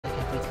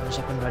is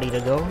up and ready to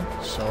go,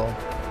 so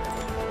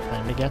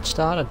time to get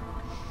started.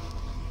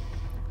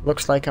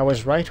 Looks like I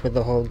was right with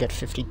the whole get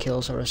 50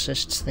 kills or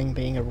assists thing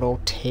being a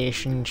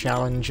rotation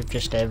challenge of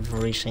just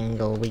every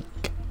single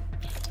week.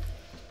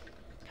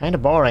 Kinda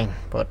boring,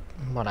 but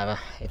whatever,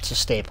 it's a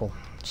staple,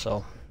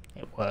 so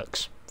it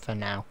works for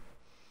now.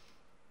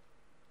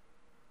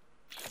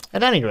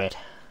 At any rate,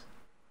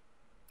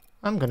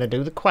 I'm gonna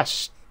do the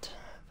quest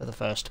for the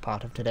first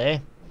part of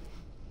today.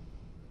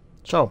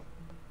 So,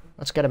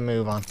 let's get a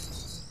move on.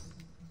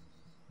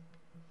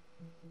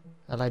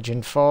 A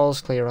legend falls,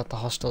 clear out the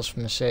hostiles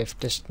from a safe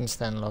distance,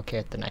 then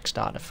locate the next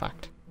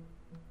artifact.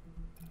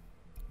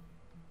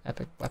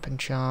 Epic weapon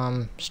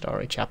charm,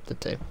 story chapter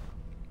 2.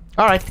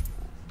 Alright.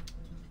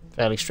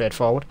 Fairly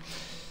straightforward.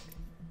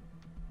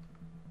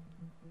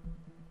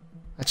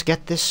 Let's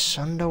get this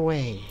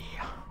underway.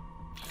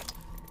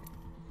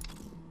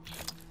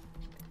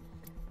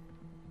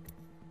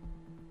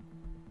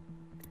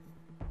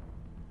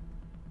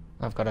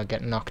 I've got to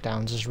get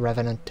knockdowns as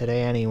Revenant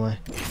today anyway.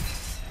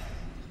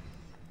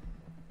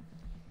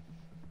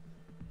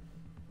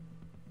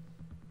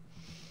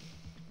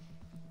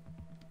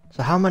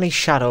 So how many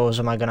shadows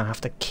am I going to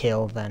have to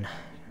kill then,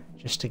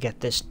 just to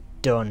get this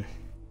done?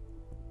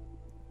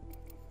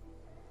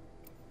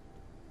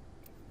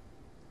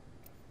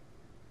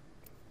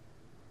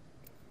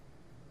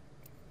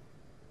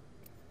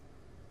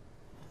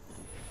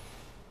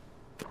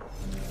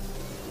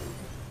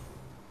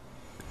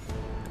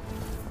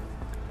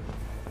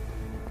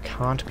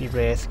 Can't be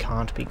Wraith,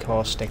 can't be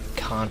Caustic,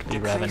 can't be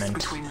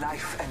Revenant,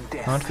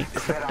 can't be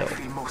Crypto.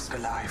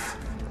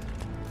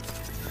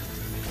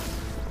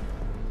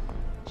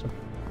 So,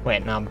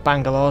 wait, now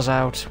Bangalore's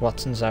out,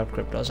 Watson's out,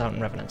 Crypto's out,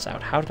 and Revenant's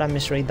out. How did I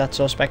misread that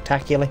so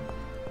spectacularly?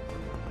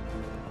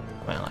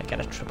 Well, I get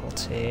a triple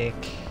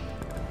take.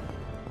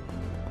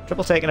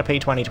 Triple take and a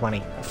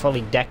P2020. A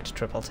fully decked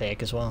triple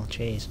take as well,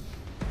 jeez.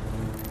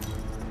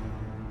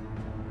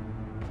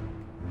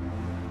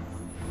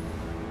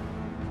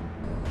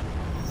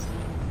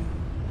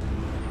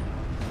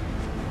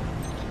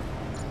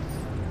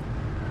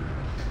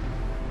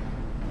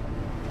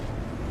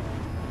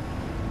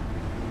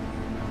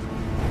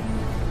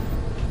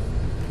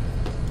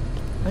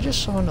 I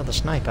just saw another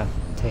sniper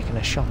taking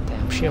a shot there,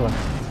 I'm sure.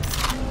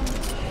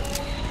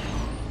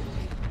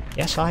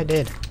 Yes, I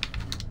did.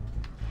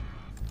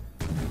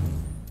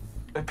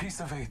 A peace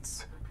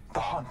awaits.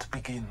 The hunt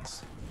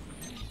begins.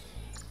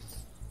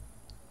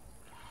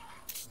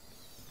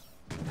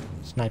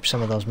 Snipe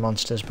some of those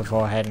monsters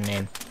before heading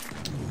in.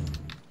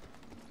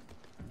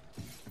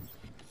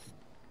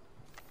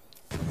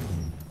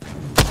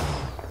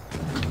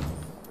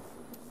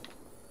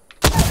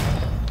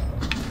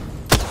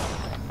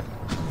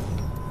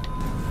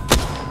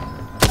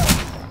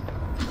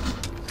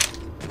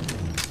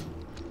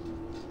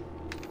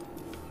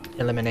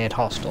 Eliminate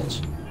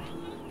hostiles.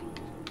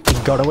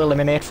 You've got to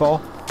eliminate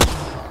 4?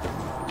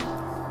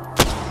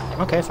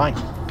 Okay, fine.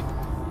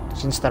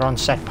 Since they're on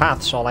set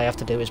paths, all I have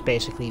to do is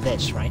basically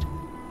this, right?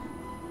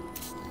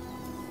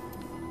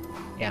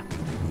 Yeah.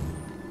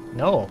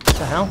 No, what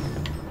the hell?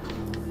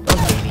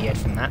 Don't deviate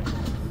from that.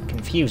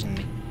 Confusing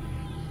me.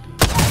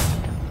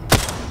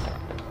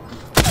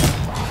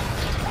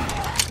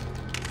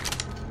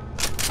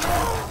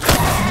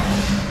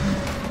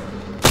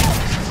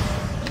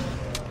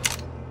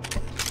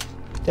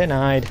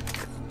 Denied.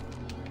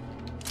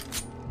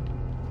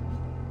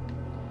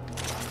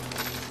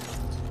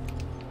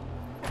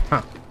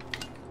 Huh.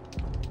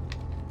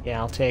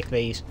 Yeah, I'll take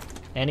these.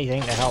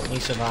 Anything to help me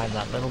survive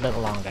that little bit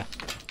longer.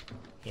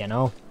 You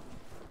know?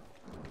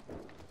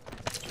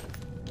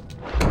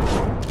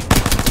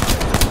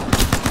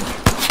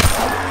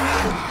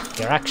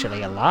 You're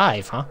actually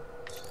alive, huh?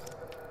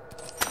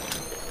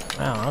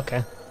 Oh,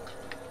 okay.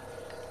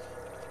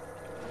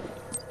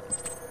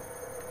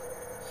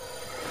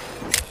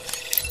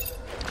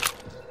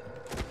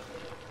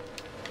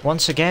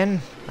 Once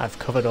again, I've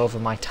covered over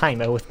my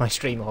timer with my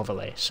stream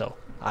overlay, so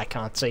I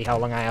can't see how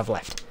long I have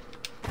left.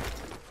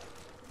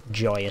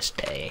 Joyous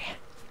day.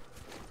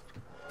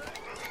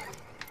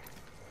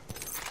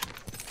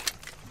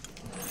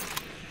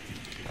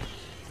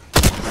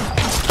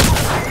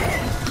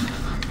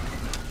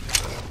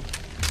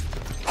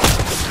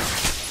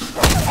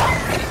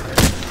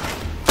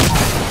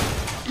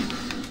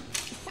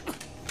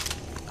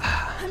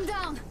 I'm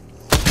down.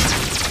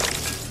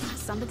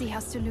 Somebody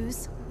has to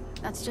lose.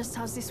 That's just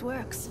how this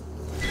works.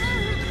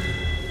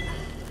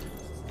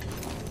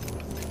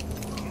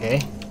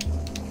 Okay.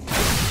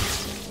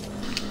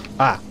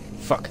 Ah,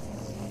 fuck.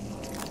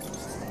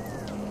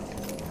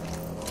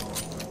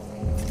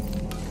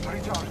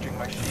 Recharging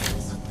my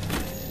shields.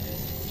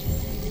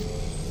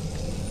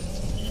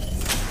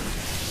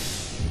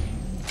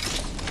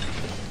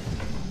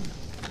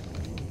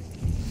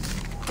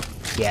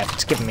 Yeah, if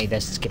it's giving me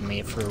this, it's giving me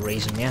it for a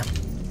reason, yeah.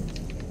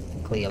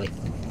 Clearly.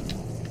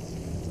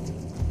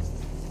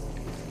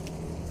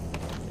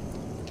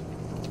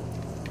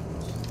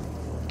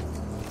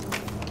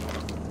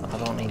 I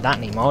don't need that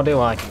anymore, do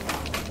I?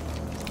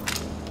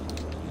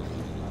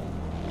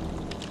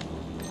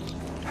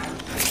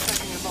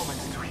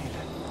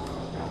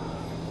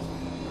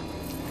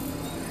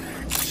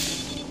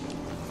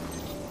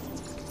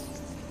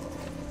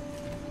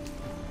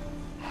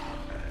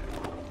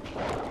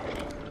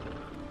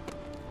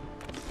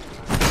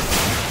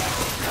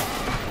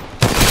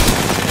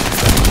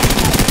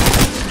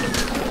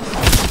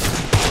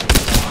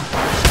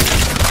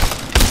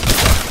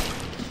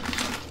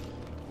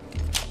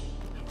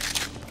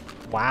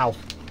 Wow.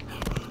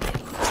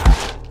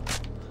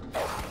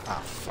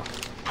 Ah, fuck.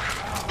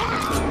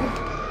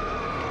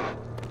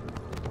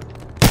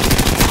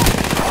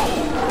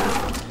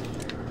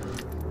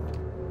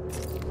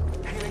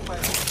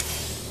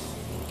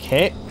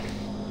 Okay.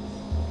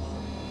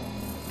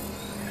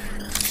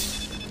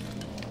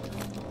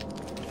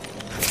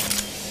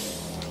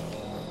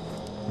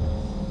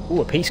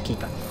 Ooh, a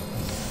peacekeeper.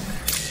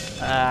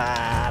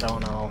 I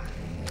don't know.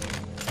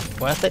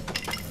 Worth it?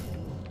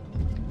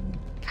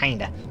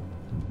 Kinda.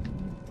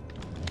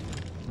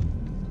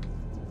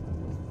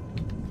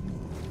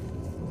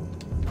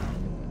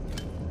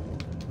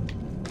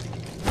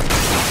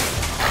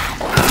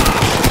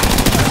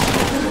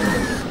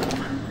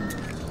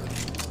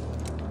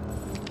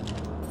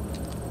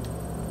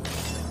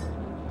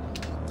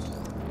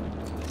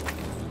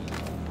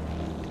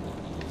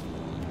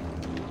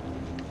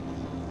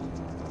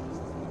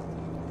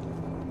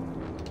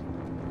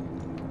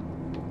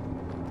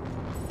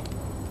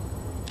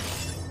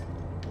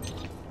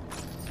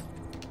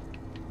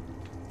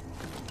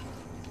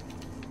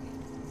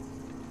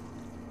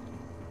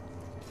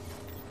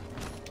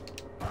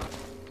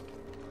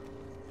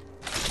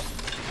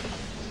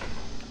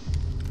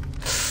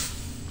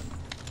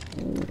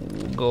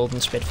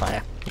 Golden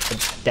Spitfire. You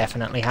could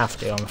definitely have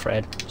to, I'm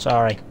afraid.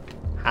 Sorry.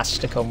 Has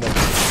to come with.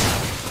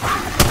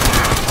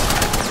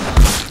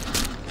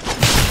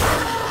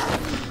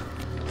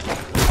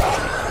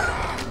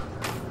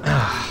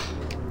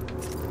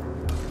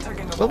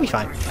 We'll be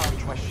fine.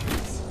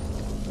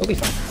 We'll be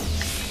fine.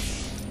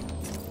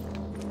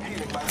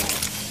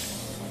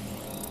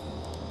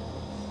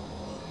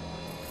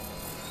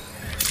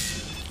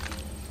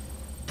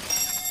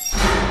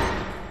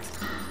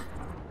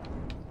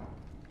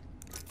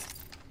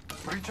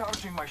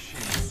 Recharging my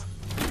shields.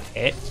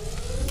 Okay.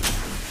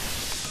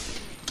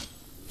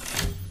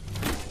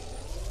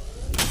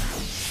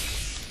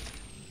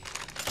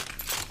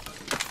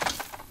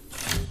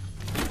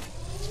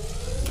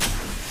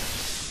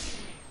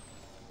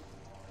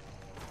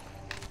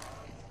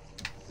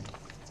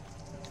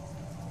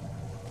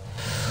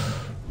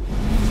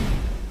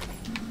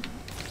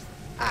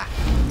 Ah.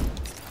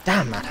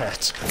 Damn, that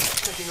hurts.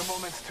 Taking a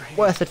moment to heal.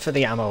 Worth it for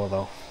the ammo,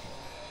 though.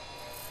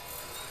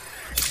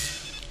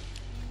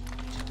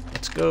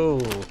 Let's go.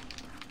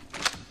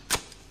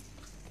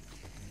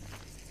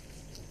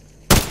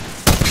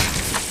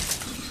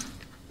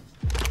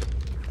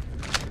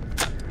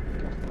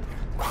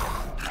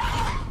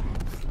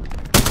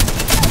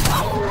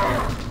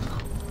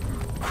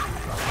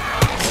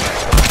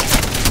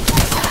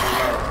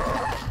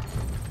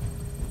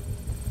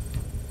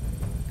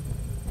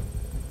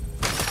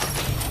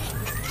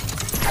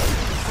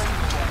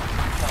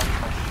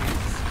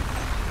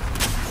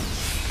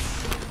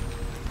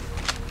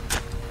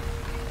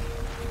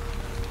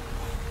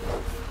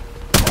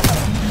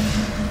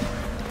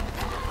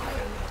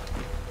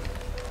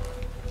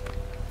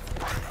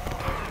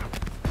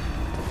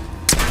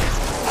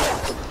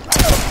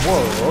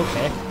 Whoa,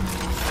 okay.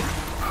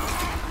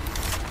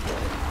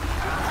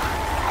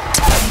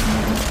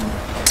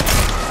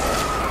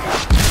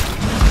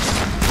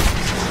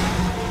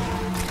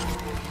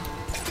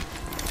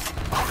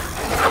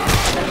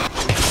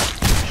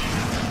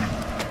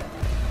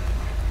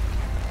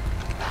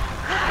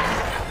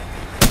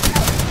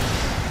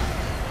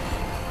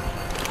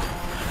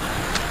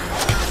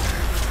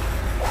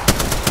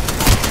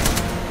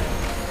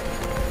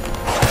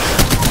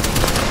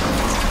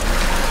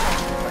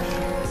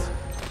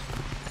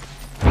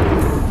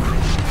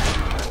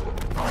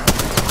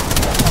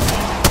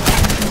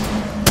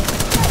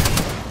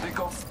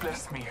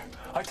 Me.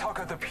 I talk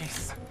of the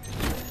peace.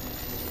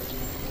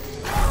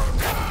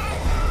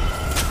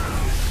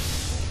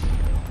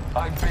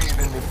 I bathe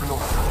in the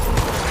blood.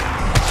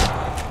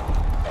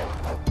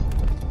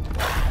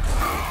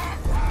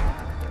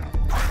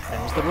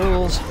 There's the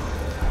rules.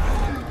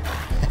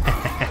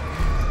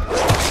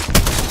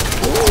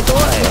 Oh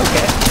boy,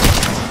 okay.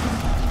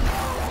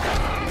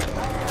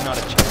 Not a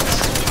chance.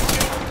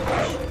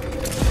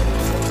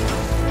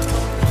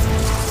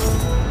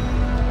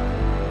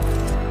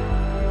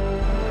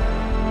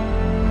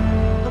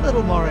 A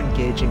little more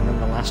engaging than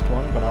the last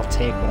one, but I'll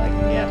take what I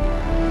can get.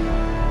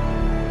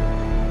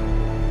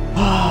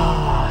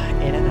 Ah,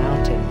 in and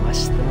out in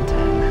less than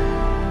 10.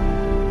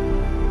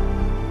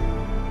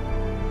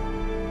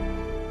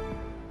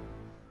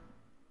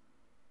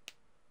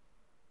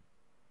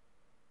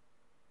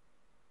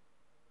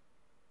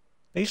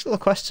 These little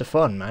quests are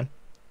fun, man.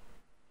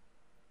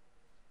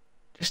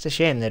 Just a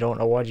shame they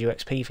don't award you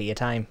XP for your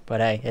time,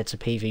 but hey, it's a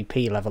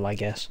PvP level, I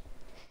guess.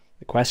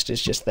 The quest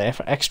is just there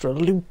for extra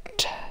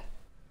loot.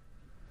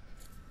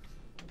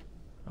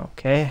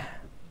 Okay.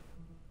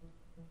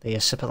 The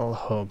occipital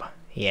hub.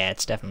 Yeah,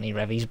 it's definitely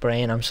Revy's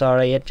brain, I'm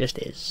sorry, it just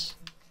is.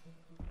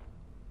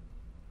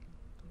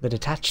 The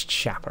detached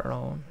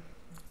chaperone.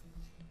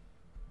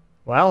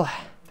 Well,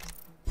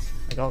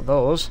 I got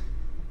those.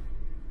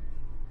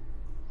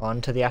 On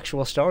to the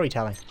actual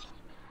storytelling.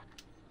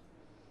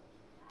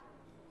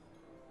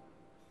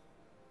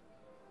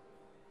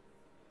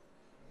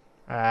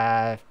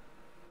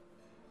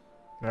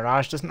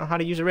 Mirage doesn't know how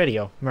to use a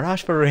radio.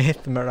 Mirage for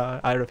Wraith.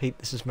 Mirage. I repeat,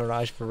 this is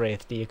Mirage for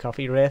Wraith. Do you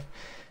copy, Wraith?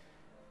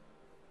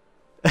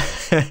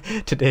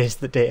 Today's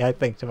the day I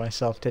think to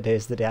myself,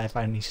 today's the day I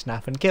finally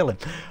snap and kill him.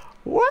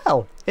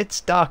 Well,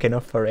 it's dark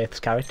enough for Wraith's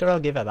character, I'll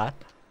give her that.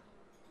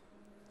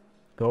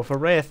 Go for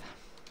Wraith.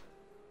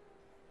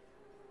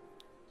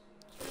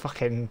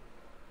 Fucking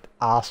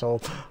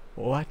arsehole.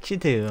 What you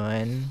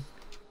doing?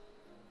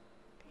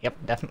 Yep,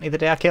 definitely the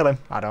day I kill him.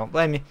 I don't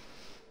blame you.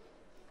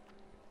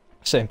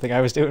 Same thing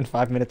I was doing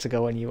 5 minutes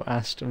ago when you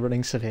asked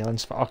running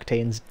surveillance for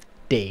Octane's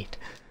date.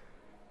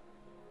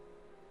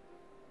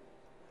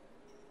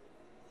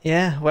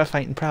 Yeah, we're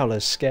fighting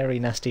prowlers. Scary,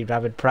 nasty,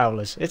 rabid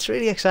prowlers. It's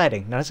really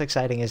exciting. Not as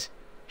exciting as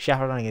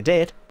Shara running a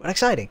date, but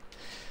exciting.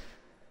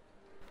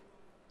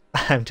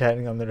 I'm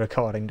turning on the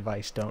recording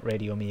device. Don't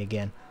radio me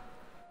again.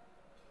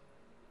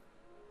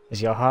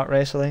 Is your heart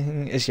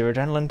racing? Is your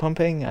adrenaline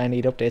pumping? I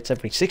need updates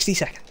every 60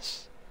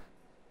 seconds.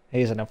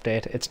 Here's an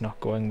update. It's not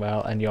going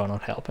well and you're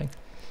not helping.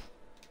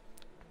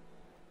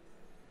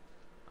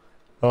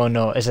 Oh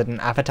no, is it an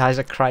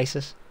appetizer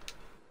crisis?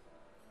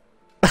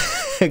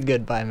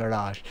 Goodbye,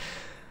 Mirage.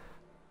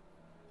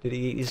 Did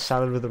he eat his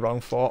salad with the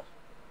wrong fork?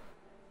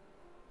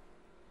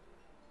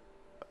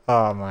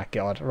 Oh my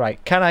god.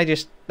 Right, can I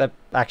just...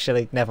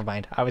 actually, never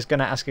mind. I was going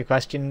to ask a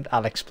question.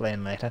 I'll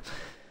explain later.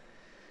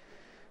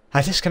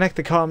 I disconnect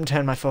the comm,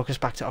 turn my focus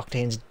back to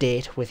Octane's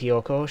date with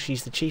Yoko.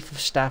 She's the chief of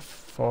staff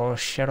for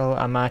Cheryl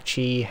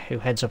Amachi, who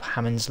heads up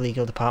Hammond's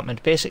legal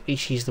department. Basically,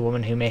 she's the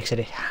woman who makes it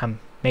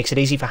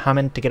easy for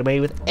Hammond to get away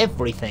with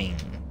everything.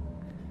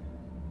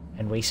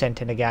 And we sent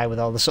in a guy with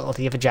all the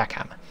subtlety of a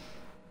jackhammer.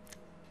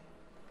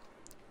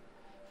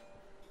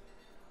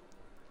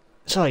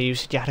 So you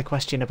said you had a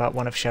question about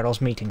one of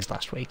Cheryl's meetings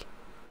last week.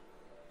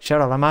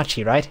 Cheryl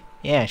Amachi, right?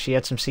 Yeah, she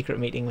had some secret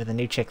meeting with a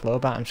new chick,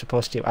 Loba. I'm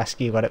supposed to ask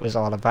you what it was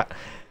all about.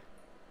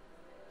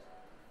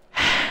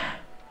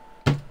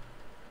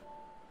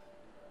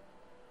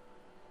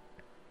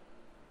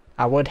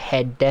 I would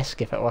head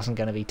desk if it wasn't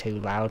going to be too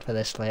loud for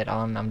this later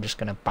on. I'm just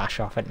going to bash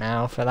off it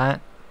now for that.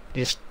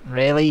 Just,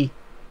 really?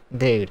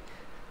 Dude.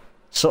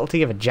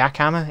 Subtlety of a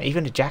jackhammer?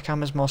 Even a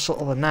jackhammer's more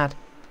subtle than that.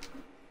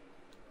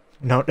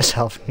 Note to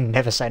self,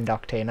 never send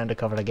Octane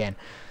undercover again.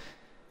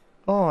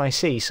 Oh, I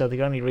see. So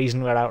the only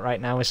reason we're out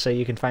right now is so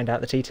you can find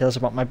out the details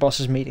about my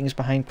boss's meetings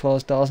behind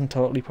closed doors and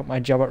totally put my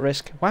job at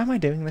risk. Why am I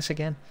doing this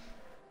again?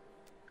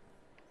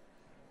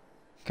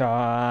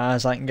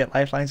 'Cause I can get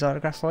Lifeline's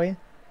autograph for you?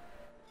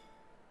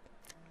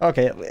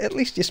 Okay, at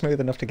least you're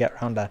smooth enough to get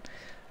around that.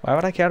 Why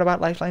would I care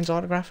about Lifeline's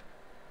autograph?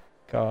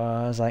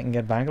 'Cause I can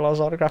get Bangalore's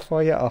autograph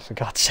for you? Oh, for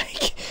God's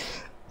sake.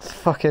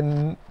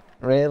 Fucking...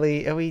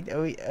 Really? Are we...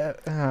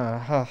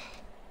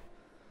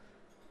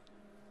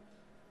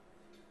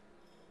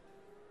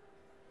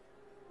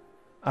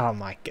 Oh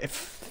my god,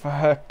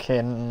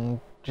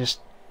 fucking... Just...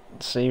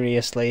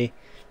 Seriously?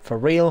 For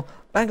real?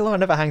 Bangalore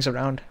never hangs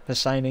around for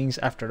signings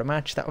after a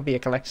match. That would be a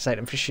collector's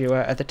item for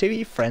Shua. Are the two of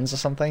you friends or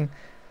something?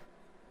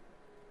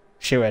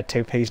 Shua,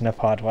 two peas in a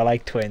pod. We're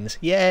like twins.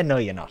 Yeah, no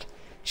you're not.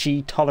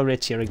 She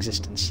tolerates your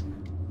existence.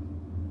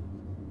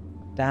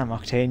 Damn,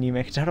 Octane, you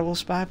make a terrible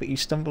spy, but you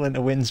stumble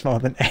into wins more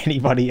than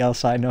anybody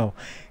else I know.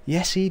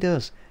 Yes, he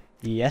does.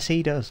 Yes,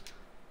 he does.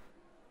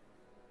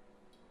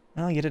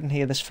 Well, you didn't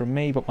hear this from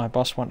me, but my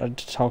boss wanted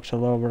to talk to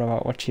Loba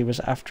about what she was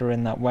after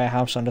in that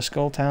warehouse under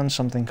Skulltown,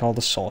 something called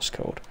the source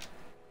code.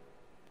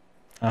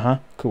 Uh-huh,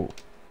 cool.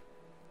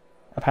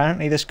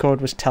 Apparently this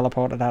code was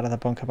teleported out of the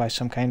bunker by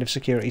some kind of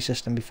security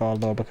system before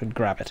Loba could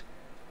grab it.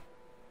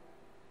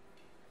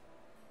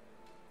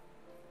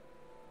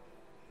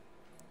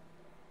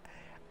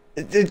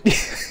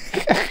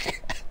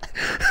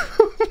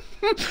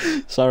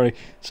 Sorry.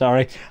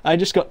 I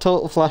just got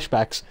total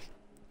flashbacks.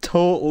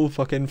 Total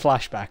fucking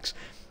flashbacks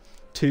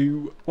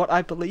to what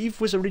I believe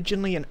was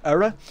originally an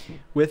error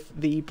with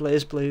the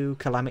BlazBlue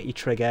Calamity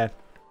Trigger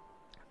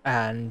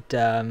and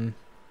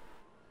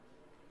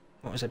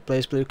what was it?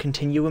 BlazBlue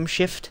Continuum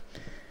Shift.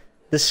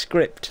 The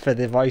script for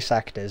the voice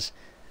actors.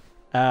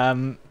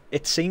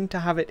 It seemed to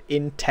have it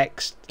in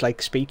text,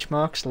 like speech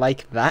marks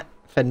like that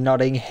for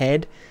nodding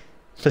head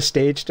for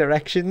stage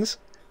directions.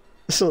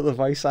 So the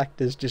voice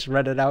actors just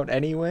read it out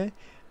anyway,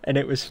 and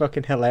it was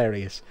fucking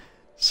hilarious.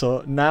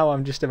 So now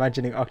I'm just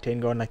imagining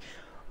Octane going like,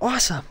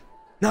 awesome,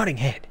 nodding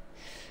head,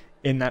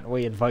 in that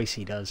weird voice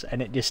he does,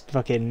 and it just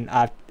fucking,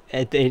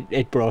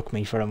 it broke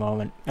me for a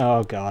moment.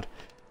 Oh god.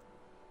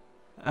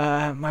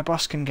 My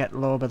boss can get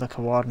Loba the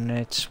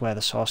coordinates where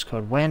the source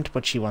code went,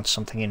 but she wants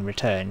something in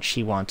return.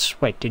 She wants...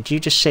 Wait, did you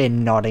just say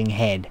nodding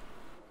head?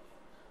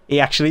 He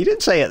actually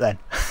did say it then.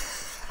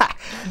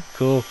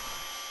 Cool.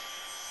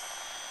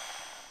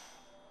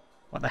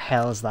 What the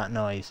hell is that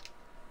noise?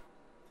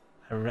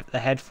 I ripped the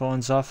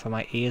headphones off and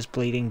my ears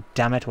bleeding.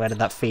 Damn it, where did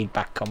that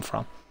feedback come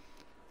from?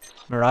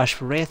 Mirage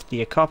for Wraith, do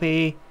you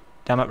copy?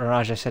 Damn it,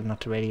 Mirage, I said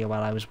not to radio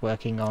while I was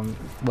working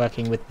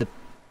with the...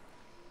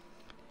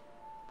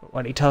 But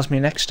what he tells me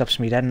next stops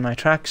me dead in my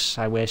tracks.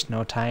 I waste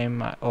no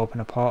time, I open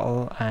a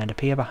portal and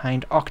appear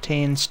behind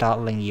Octane,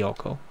 startling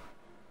Yoko.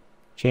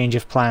 Change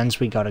of plans,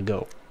 we gotta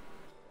go.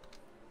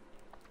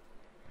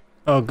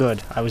 Oh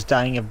good, I was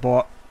dying of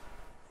but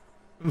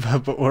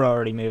we're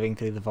already moving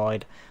through the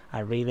void. I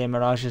relay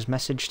Mirage's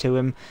message to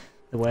him,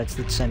 the words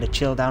that send a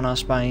chill down our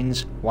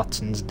spines.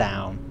 Watson's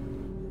down.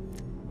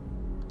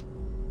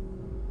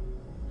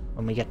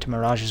 When we get to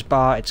Mirage's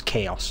bar, it's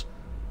chaos.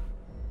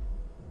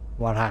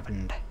 What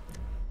happened?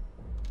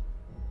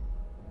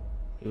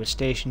 He was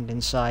stationed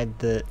inside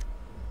the...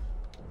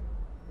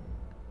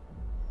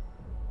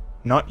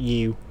 Not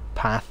you,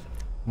 Path.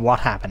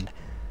 What happened?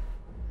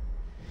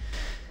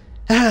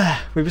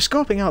 We were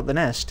scoping out the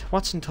nest.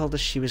 Watson told us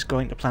she was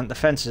going to plant the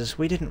fences.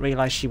 We didn't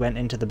realise she went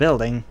into the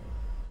building.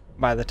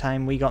 By the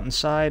time we got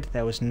inside,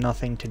 there was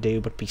nothing to do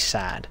but be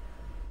sad.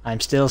 I'm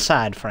still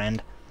sad,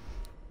 friend.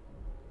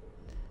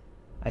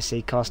 I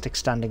see Caustic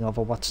standing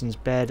over Watson's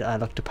bed. I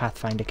look to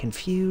Pathfinder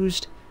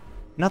confused.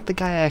 Not the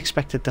guy I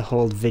expected to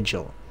hold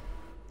vigil.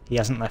 He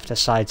hasn't left her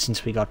side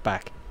since we got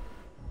back.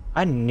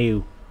 I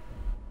knew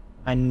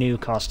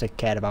Caustic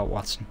cared about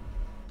Watson.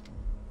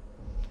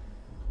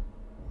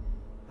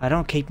 I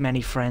don't keep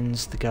many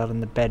friends. The girl in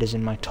the bed is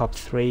in my top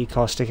 3.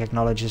 Caustic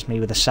acknowledges me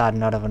with a sad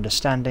nod of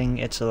understanding.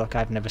 It's a look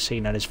I've never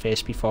seen on his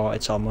face before.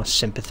 It's almost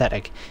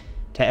sympathetic.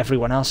 To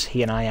everyone else,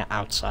 he and I are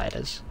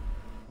outsiders.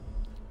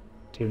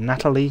 To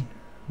Natalie,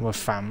 we're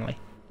family.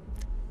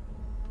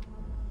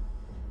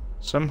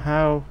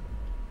 Somehow,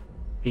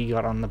 we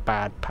got on the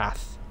bad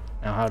path.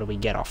 Now how do we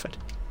get off it?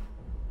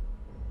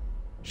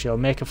 She'll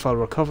make a full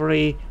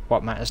recovery.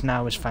 What matters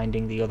now is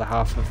finding the other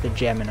half of the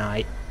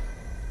Gemini.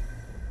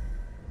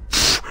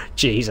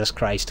 Jesus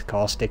Christ,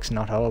 Caustic's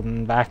not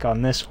holding back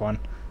on this one.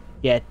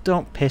 Yeah,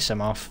 don't piss him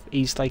off.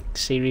 He's like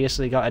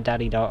seriously got a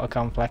daddy-daughter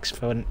complex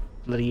for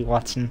Lily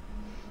Watson.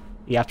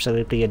 He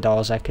absolutely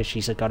adores her because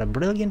she's got a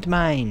brilliant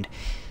mind,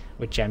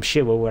 which I'm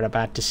sure we're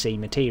about to see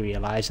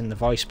materialise in the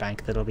voice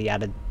bank that'll be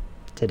added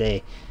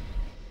today.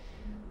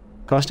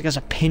 Caustic has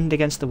her pinned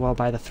against the wall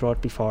by the throat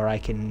before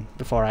I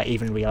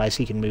even realise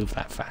he can move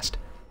that fast.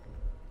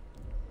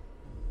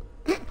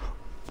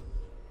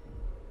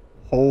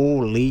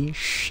 Holy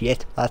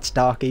shit, that's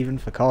dark even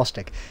for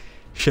Caustic.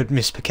 Should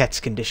Miss Paquette's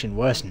condition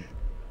worsen,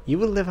 you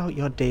will live out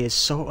your days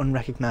so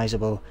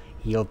unrecognisable,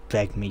 you'll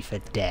beg me for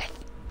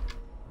death.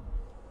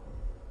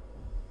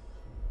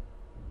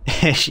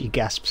 She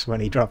gasps when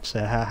he drops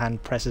her. Her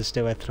hand presses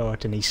to her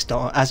throat and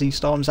as he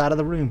storms out of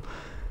the room.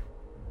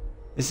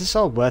 Is this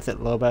all worth it,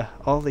 Loba?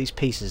 All these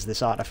pieces,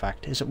 this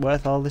artifact, is it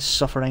worth all this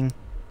suffering?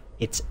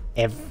 It's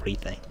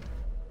everything.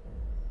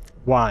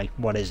 Why?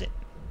 What is it?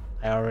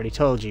 I already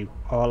told you.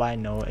 All I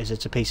know is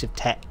it's a piece of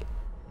tech.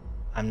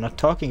 I'm not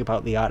talking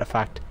about the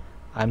artifact.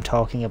 I'm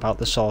talking about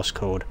the source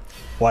code.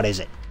 What is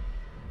it?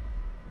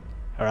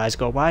 Her eyes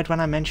go wide when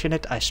I mention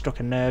it. I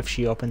struck a nerve.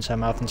 She opens her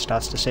mouth and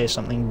starts to say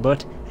something,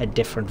 but a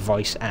different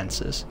voice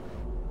answers.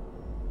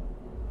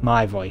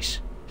 My voice.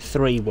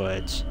 3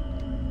 words.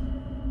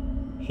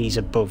 He's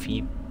above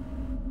you.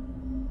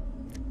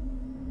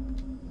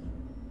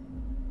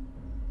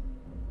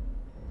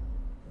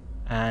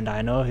 And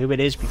I know who it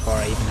is before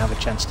I even have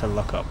a chance to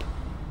look up.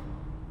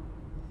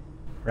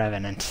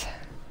 Revenant.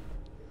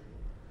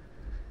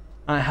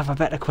 I have a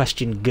better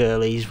question,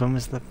 girlies.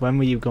 When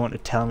were you going to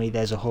tell me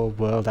there's a whole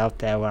world out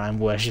there where I'm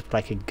worshipped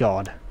like a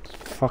god?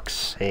 Fuck's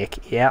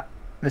sake. Yeah,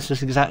 this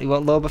is exactly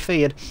what Loba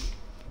feared.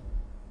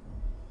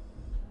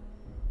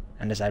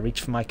 And as I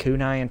reach for my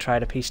kunai and try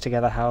to piece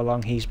together how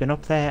long he's been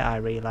up there, I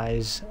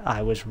realise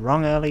I was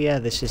wrong earlier.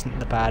 This isn't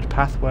the bad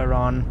path we're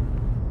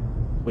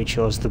on. We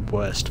chose the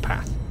worst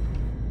path.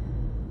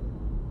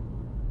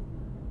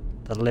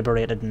 The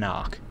liberated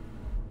Narc.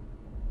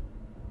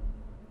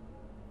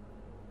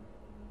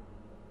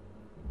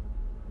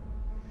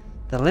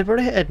 The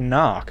liberated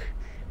Narc.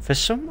 For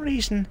some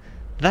reason,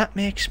 that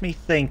makes me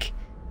think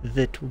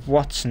that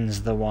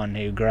Watson's the one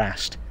who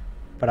grasped.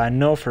 But I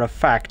know for a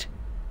fact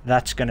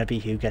that's going to be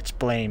who gets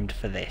blamed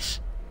for this.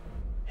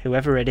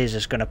 Whoever it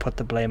is going to put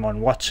the blame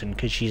on Watson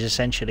because she's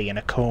essentially in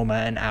a coma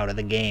and out of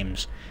the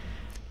games.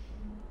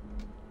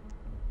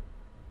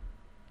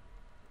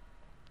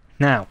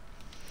 Now,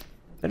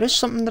 there is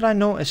something that I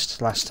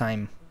noticed last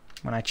time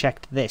when I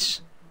checked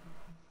this.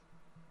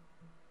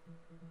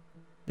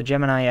 The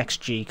Gemini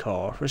XG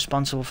core,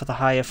 responsible for the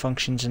higher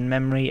functions in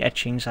memory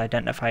etchings,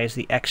 identify as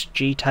the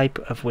XG type,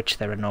 of which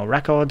there are no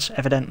records.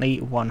 Evidently,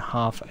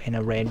 1/2 in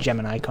a RAID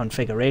Gemini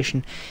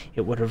configuration,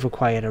 it would have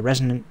required a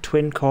resonant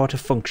twin core to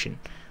function.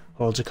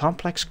 Holds a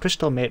complex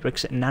crystal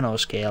matrix at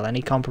nanoscale.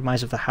 Any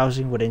compromise of the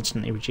housing would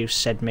instantly reduce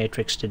said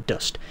matrix to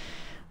dust.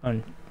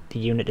 And the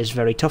unit is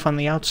very tough on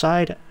the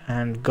outside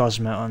and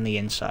gosma on the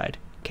inside.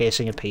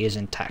 Casing appears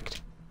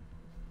intact.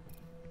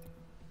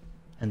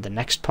 And the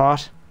next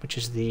part, which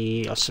is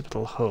the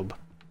occipital hub.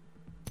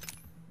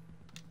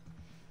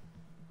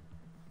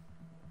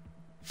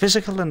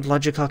 Physical and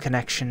logical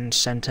connection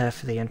center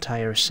for the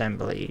entire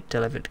assembly.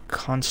 Delivered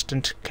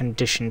constant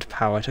conditioned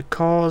power to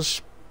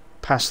cores.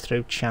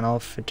 Pass-through channel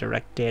for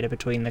direct data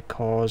between the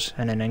cores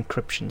and an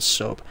encryption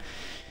sub.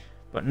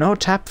 But no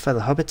tap for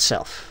the hub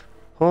itself.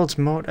 Holds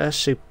motor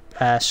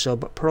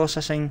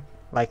sub-processing,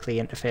 likely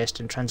interfaced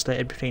and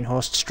translated between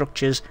host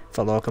structures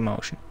for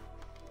locomotion.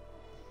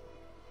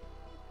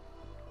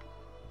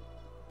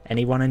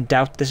 Anyone in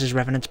doubt, this is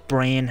Revenant's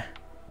brain.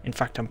 In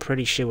fact, I'm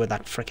pretty sure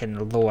that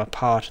frickin' lower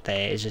part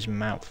there is his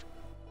mouth.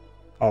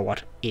 Or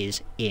what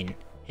is in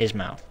his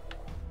mouth.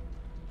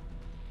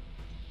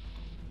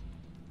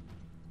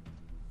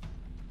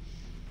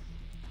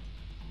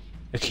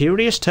 A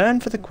curious turn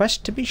for the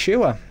quest, to be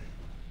sure.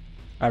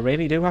 I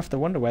really do have to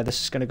wonder where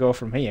this is going to go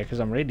from here, because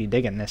I'm really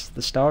digging this.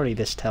 The story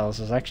this tells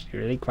is actually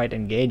really quite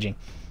engaging.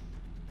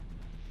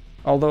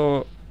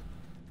 Although,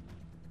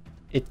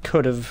 it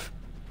could have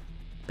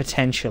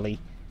potentially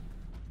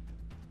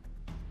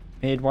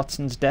made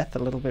Watson's death a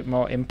little bit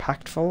more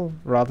impactful,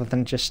 rather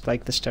than just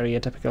like the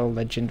stereotypical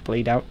legend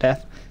bleed out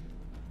death.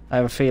 I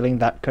have a feeling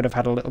that could have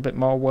had a little bit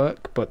more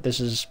work, but this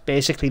is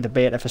basically the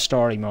beta for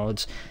story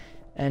modes,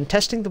 and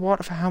testing the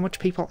water for how much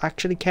people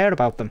actually care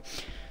about them.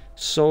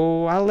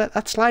 So I'll let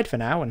that slide for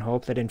now and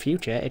hope that in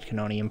future it can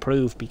only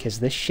improve, because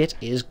this shit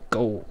is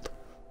gold.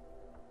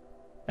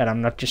 And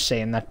I'm not just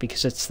saying that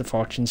because it's the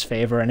Fortune's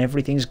favour and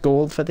everything's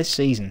gold for this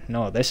season.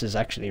 No, this is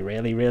actually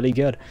really, really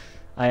good.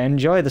 I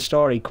enjoy the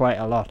story quite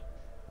a lot.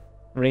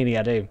 Really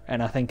I do.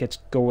 And I think it's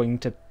going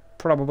to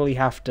probably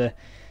have to...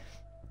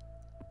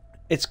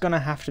 It's going to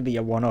have to be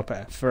a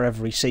one-upper for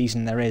every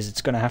season there is.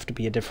 It's going to have to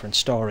be a different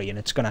story, and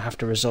it's going to have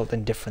to result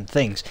in different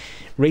things.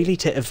 Really,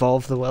 to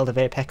evolve the world of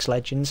Apex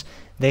Legends,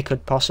 they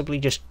could possibly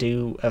just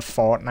do a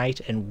fortnight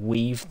and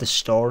weave the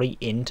story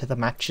into the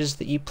matches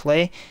that you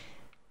play,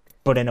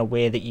 but in a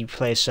way that you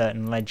play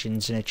certain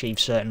legends and achieve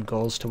certain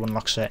goals to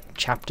unlock certain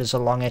chapters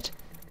along it,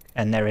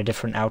 and there are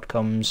different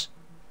outcomes.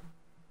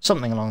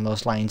 Something along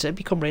those lines. It'd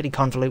become really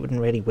convoluted and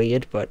really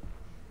weird, but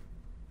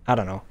I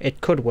don't know.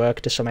 It could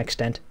work to some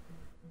extent.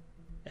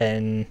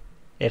 And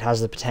it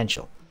has the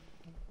potential.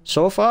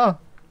 So far,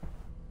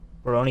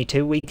 we're only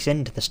 2 weeks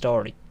into the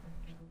story,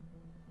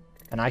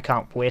 and I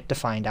can't wait to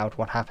find out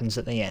what happens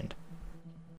at the end.